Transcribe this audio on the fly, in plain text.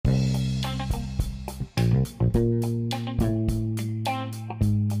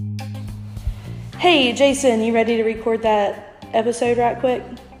Hey, Jason, you ready to record that episode right quick?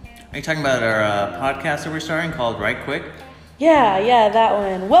 Are you talking about our podcast that we're starting called Right Quick? Yeah, that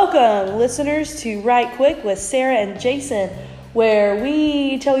one. Welcome, listeners, to Right Quick with Sarah and Jason, where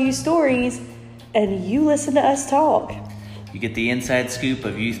we tell you stories and you listen to us talk. You get the inside scoop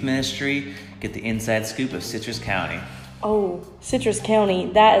of youth ministry, get the inside scoop of Citrus County. Oh, Citrus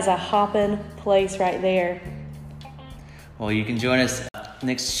County, that is a hoppin' place right there. Well, you can join us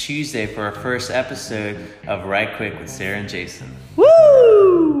next Tuesday for our first episode of Right Quick with Sarah and Jason. Woo!